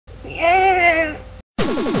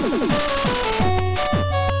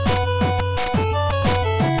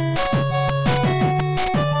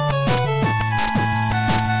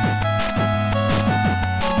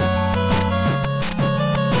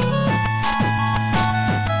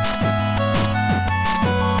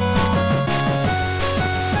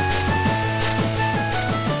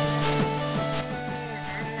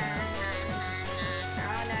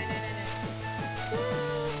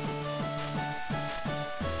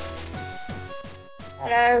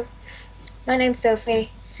Hello, my name's Sophie,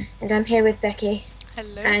 and I'm here with Becky,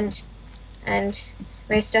 Hello. and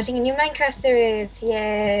we're starting a new Minecraft series.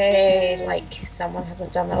 Yay! Like someone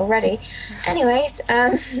hasn't done that already. Anyways,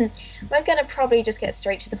 we're gonna probably just get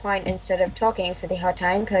straight to the point instead of talking for the hard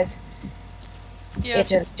time because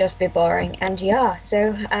Yes. it'll just be boring. And yeah,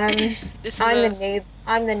 so This is I'm the noob.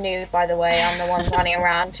 I'm the noob, by the way. I'm the one running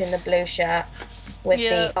around in the blue shirt with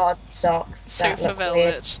yeah, the odd socks that sofa look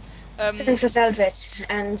weird. velvet. Sofa velvet,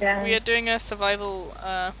 and We are doing a survival,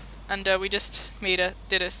 and we just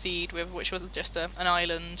did a seed with which was just an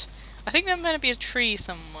island. I think there's meant to be a tree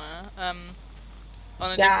somewhere. On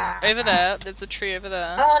a yeah. over there. There's a tree over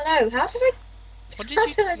there. Oh no! How did I? What did How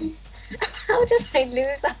you? did I? How did I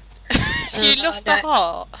lose that? You lost a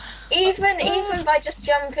heart. Even by just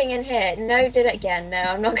jumping in here. No, did it again. No,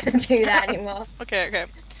 I'm not going to do that anymore. Okay.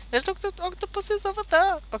 There's octopuses over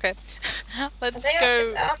there. Okay, let's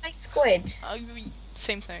go. Are they squid?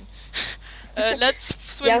 Same thing. Let's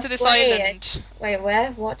swim to this island. Wait,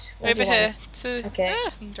 where? What? Over here. Okay.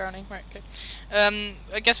 I'm drowning. Right. Okay.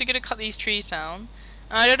 I guess we're gonna cut these trees down.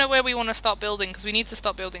 I don't know where we want to start building because we need to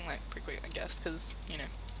start building like pretty quick, I guess, because you know,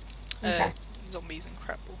 Okay. zombies and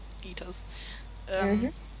crap will eat us.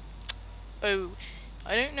 Oh,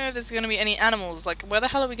 I don't know if there's gonna be any animals. Like, where the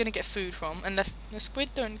hell are we gonna get food from? Unless the squid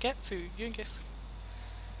don't get food. You don't get.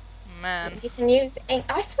 Man. You can use ink.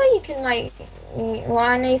 I swear you can like. Well,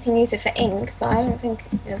 I know you can use it for ink, but I don't think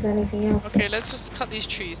there's anything else. Okay, let's just cut these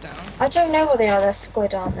trees down. I don't know what they are. They're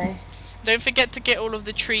squid, aren't they? Don't forget to get all of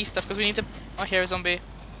the tree stuff because we need to. Oh, here a zombie.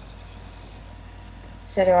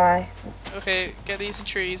 So do I. Okay, get these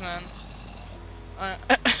trees, man.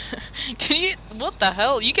 Can you? What the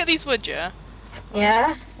hell? You get these wood, yeah?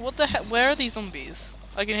 Yeah. What the hell? Where are these zombies?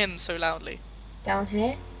 I can hear them so loudly. Down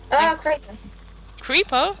here. Oh, creeper.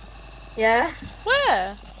 Creeper? Yeah.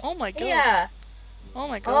 Where? Oh my god. Yeah. Oh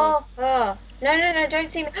my god. Oh. No,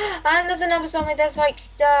 don't see me. And there's another zombie. There's like,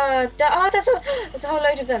 there's a whole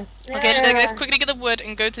load of them. Okay, let's quickly get the wood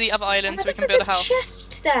and go to the other island so we can build a house. There's a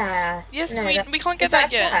chest there. Yes, No, we can't get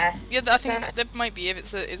that yet. Chest? Yeah, I think there might be if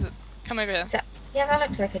it's a. Is it? Come over here. Yeah, that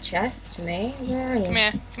looks like a chest to me. Where are you? Come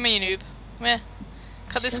here, you noob. Come here.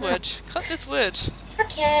 Cut this wood. Cut this wood.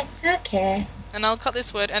 Okay. And I'll cut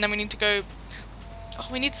this wood, and then we need to go. Oh,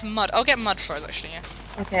 we need some mud. I'll get mud first, actually. Yeah.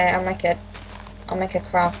 Okay, I'll make a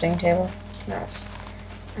crafting table. Nice.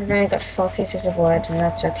 I've only got 4 pieces of wood, and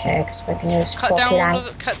that's okay because we can use cut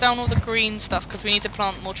down all the green stuff because we need to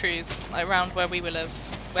plant more trees like around where we will live,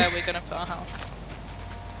 where we're gonna put our house.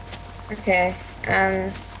 Okay.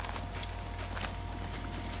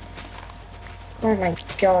 Oh my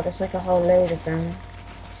god, there's like a whole load of them.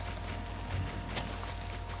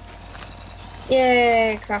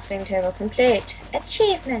 Yay, crafting table complete.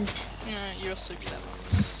 Achievement! You're so clever.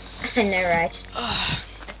 I know, right?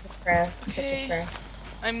 Such a pro. Okay. Such a pro.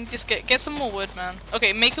 I'm just get some more wood, man.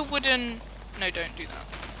 Okay, make a wooden. No, don't do that.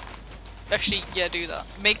 Actually, yeah, do that.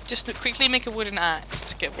 Quickly make a wooden axe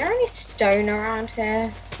to get wood. Is there any stone around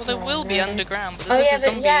here? Well, there will be underground, but Oh there's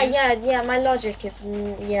yeah, zombies. yeah. My logic is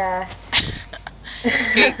yeah.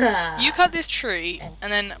 Okay, you cut this tree,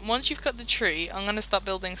 and then once you've cut the tree, I'm gonna start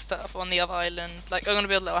building stuff on the other island. Like, I'm gonna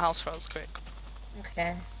build a little house for us quick.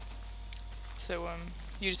 Okay. So,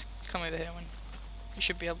 you just come over here when you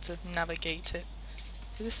should be able to navigate it.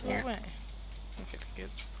 Is this the right way? Okay,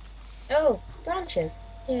 good. Oh, branches.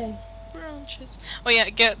 Yay. Branches. Oh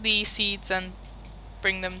yeah, get the seeds and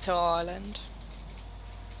bring them to our island.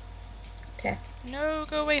 Okay. No,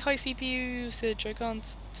 go away, high CPU usage. I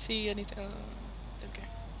can't see anything. Okay,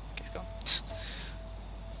 it's gone.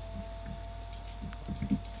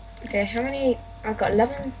 Okay, how many? I've got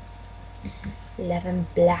 11. 11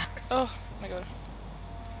 blocks. Oh my god.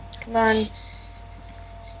 Come on.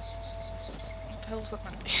 What the hell's that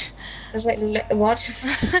man? There's like, what?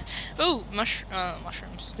 Ooh,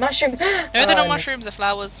 mushrooms. Mushroom. No, they're not mushrooms, they're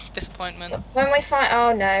flowers. Disappointment. When we find,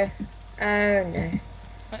 oh no.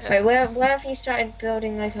 Wait, where have you started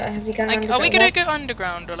building? Like, have you gone underground? Are we gonna go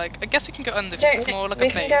underground or like? I guess we can go under. It's more like a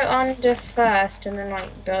base. We can go under first and then like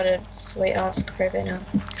build a sweet ass crib in a.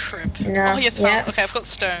 Crib. No. Oh yes, yeah. Okay, I've got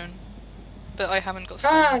stone, but I haven't got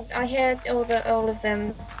stone. Oh, I heard all of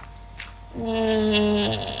them.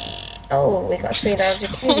 Oh, we got 3 loads of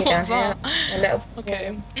jacuzzi down here. A little.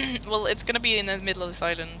 Okay. Well, it's gonna be in the middle of this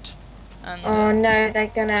island. And, oh no, they're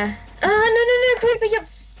gonna. Oh no, creeper! Yep.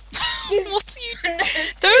 What are you doing?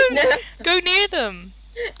 Don't go near them.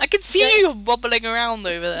 I can see you wobbling around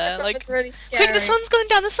over there. Like, really quick, the sun's going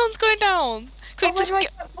down. The sun's going down. Quick, just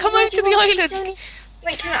come over to the island.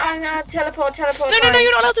 Wait, can I teleport? No,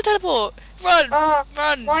 you're not allowed to teleport. Run,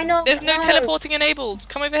 run. Why not? There's no teleporting enabled.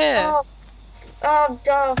 Come over here. Oh, Oh,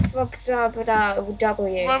 W.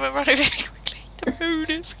 Run over here quickly. The moon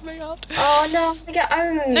is coming out. Oh no, I'm gonna get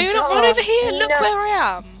owned. No, you're not. Oh, Run over here. Look no. where I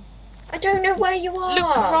am. I don't know where you are.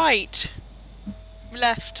 Look right.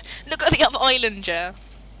 Left. Look at the other island, yeah.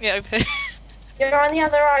 Yeah, over here. You're on the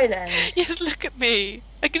other island. Yes, look at me.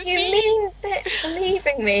 I can You see you. mean bitch for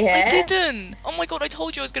leaving me here? I didn't. Oh my god, I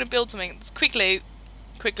told you I was going to build something. Just quickly.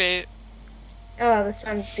 Quickly. Oh, the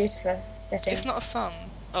sun's beautiful setting. It's not a sun.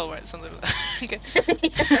 Oh, right, the sun's over there. Okay.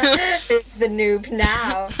 It's the noob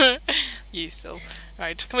now. You still.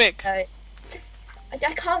 Right, quick. I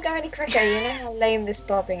can't go any quicker. You know how lame this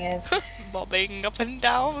bobbing is. Bobbing up and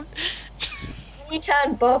down. When you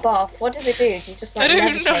turn bob off, what does it do? You just like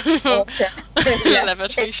I don't know. Yeah,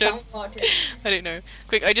 Levitation. water. I don't know.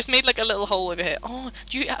 Quick, I just made like a little hole over here. Oh,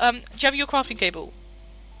 do you have your crafting table?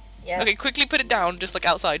 Yeah. Okay, quickly put it down, just like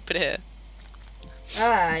outside. Put it here.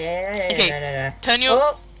 Ah, yeah. Okay, No. turn your.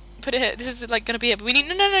 Oh, Put it here. This is like gonna be it. But we need.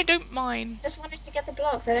 No, don't mind. just wanted to get the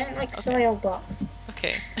blocks. I don't like Okay. soil blocks.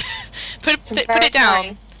 Okay. put Some it down.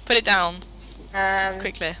 verifying. Put it down there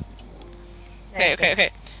quickly. you go.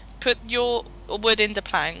 Okay. Put your wood into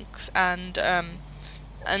planks and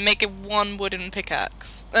make it one wooden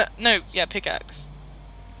pickaxe. No, yeah, pickaxe.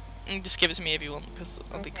 And just give it to me if you want, because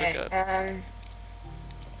I'll be quicker.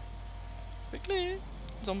 Quickly.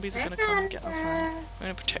 Zombies are gonna come and get us, man. They're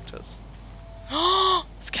gonna protect us. Oh,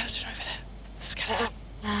 skeleton over there. Skeleton.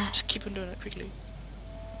 Just keep on doing it quickly.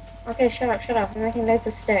 Okay, shut up. I'm making loads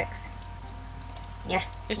of sticks. Yeah.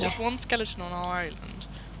 It's just one skeleton on our island.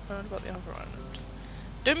 I don't know about the other island.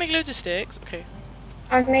 Don't make loads of sticks. Okay.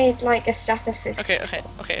 I've made like a stack of six.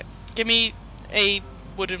 Okay. Give me a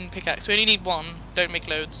wooden pickaxe. We only need one. Don't make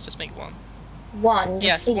loads. Just make one. One?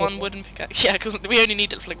 Yes, one wooden pickaxe. Yeah, because we only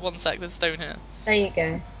need it for like one stack. There's stone here. There you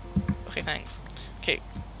go. Okay, thanks. Okay.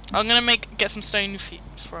 I'm gonna get some stone feet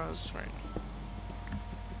for us, right?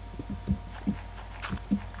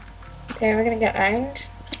 Okay, we're gonna get owned.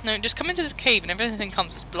 No, just come into this cave and if anything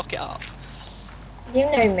comes, just block it up. You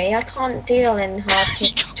know me, I can't deal in hard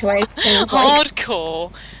situations.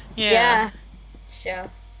 Hardcore! Yeah. Sure.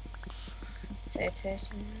 So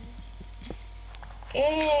totally. Ew,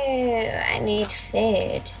 I need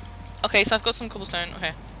food. Okay, so I've got some cobblestone.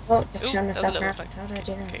 Okay. Oh, just Ooh, turn this that was a up little now. reflect. How do I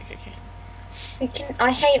do that? Okay.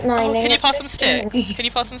 I hate mining. Oh, can you it's pass so some sticks? scary. Can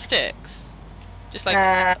you pass some sticks? Just like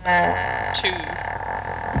two.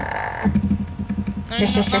 No,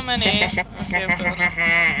 not many. Okay, I've got them.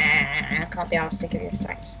 I can't be asked to give you a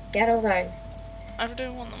stack. Just get all those. I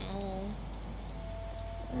don't want them all.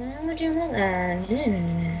 What do you want then?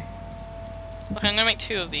 Okay, I'm gonna make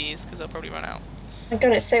 2 of these because I'll probably run out. Oh my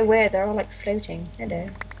god, it's so weird. They're all like floating. Hello.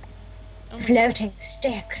 Oh. Floating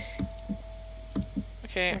sticks.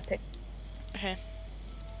 Okay. Okay.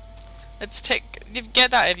 Let's get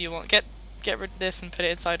that if you want. Get rid of this and put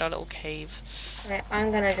it inside our little cave. Right,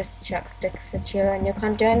 I'm gonna just chuck sticks at you and you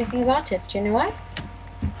can't do anything about it. Do you know why?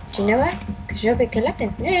 Do you know why? Because you'll be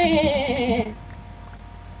collecting.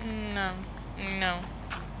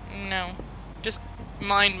 No. Just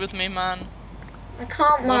mine with me, man. I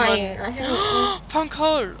can't mine. I haven't. Found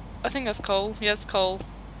coal. I think that's coal. Yes, coal.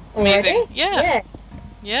 Already? Amazing. Yeah.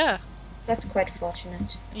 Yeah. That's quite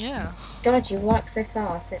fortunate. Yeah. God, you work so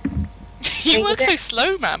fast. It's. You work so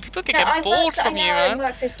slow, man. People can get bored from you, I man.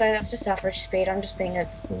 work so slow. That's just average speed. I'm just being a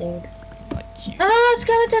noob. Like you. Ah,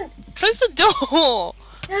 skeleton! Close the door.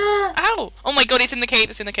 Ah. Ow! Oh my god, it's in the cave.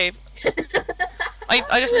 It's in the cave.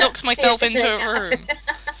 I just locked myself into a room.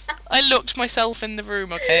 I locked myself in the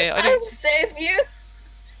room. Okay. I'll save you.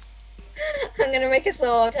 I'm gonna make a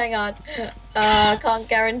sword. Hang on. Can't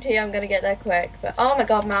guarantee I'm gonna get there quick. But oh my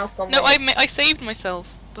god, mouse gone. No, I saved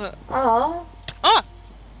myself, but. Oh. Ah!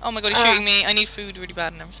 Oh my god, he's shooting me. I need food really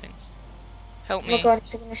bad and everything. Help me. Oh my god,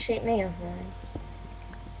 is he gonna shoot me or something?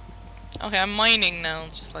 Okay, I'm mining now.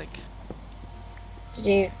 Just like. Did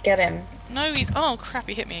you get him? No, he's. Oh crap!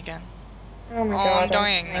 He hit me again. Oh my god. I'm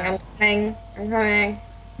dying now. I'm coming.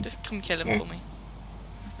 Just come kill him for me.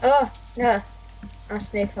 Oh no. I'll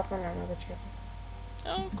sneak up on another tree.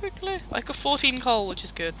 Oh, quickly! I got 14 coal, which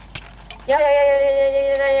is good. Yay!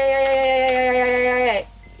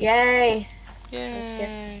 Yay!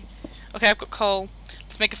 Yay! Okay, I've got coal.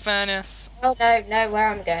 Let's make a furnace. Oh no, where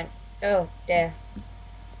am I going? Oh dear.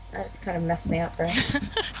 That just kind of messed me up there.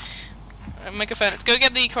 Make a furnace. Go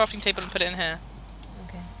get the crafting table and put it in here.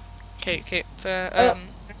 Okay.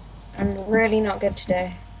 I'm really not good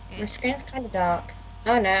today. My screen's kind of dark.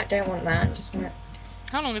 Oh no, I don't want that. I just want it.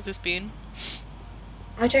 How long has this been?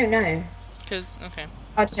 I don't know. Okay.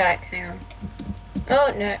 I'll check. Hang on.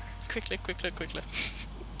 Oh no. Quickly.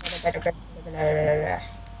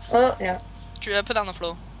 Oh no. Put that on the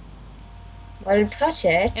floor. We'll put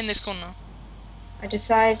it. In this corner. I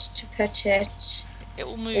decide to put it. It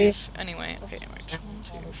will move anyway. Okay, right.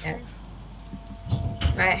 1, 2, 3.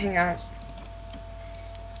 Right, hang on.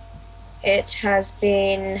 It has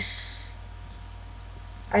been.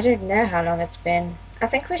 I don't know how long it's been. I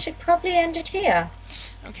think we should probably end it here.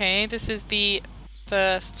 Okay, this is the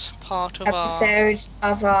first part of episode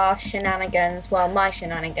of our shenanigans. Well, my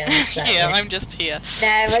shenanigans. Yeah, I'm just here.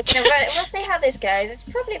 No, we'll see how this goes. It's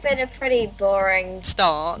probably been a pretty boring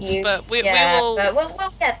start, but we will. But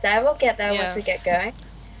we'll get there. We'll get there once we get going.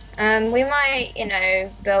 We might,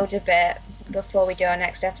 build a bit before we do our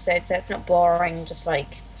next episode, so it's not boring. Just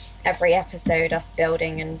like every episode, us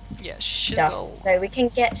building and stuff. So we can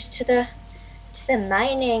get to the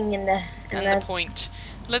mining and the point.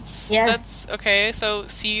 Let's okay, so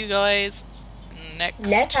see you guys next.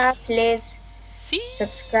 Later, please see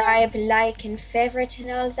subscribe, like and favorite and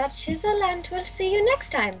all that shizzle, and we'll see you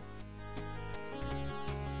next time.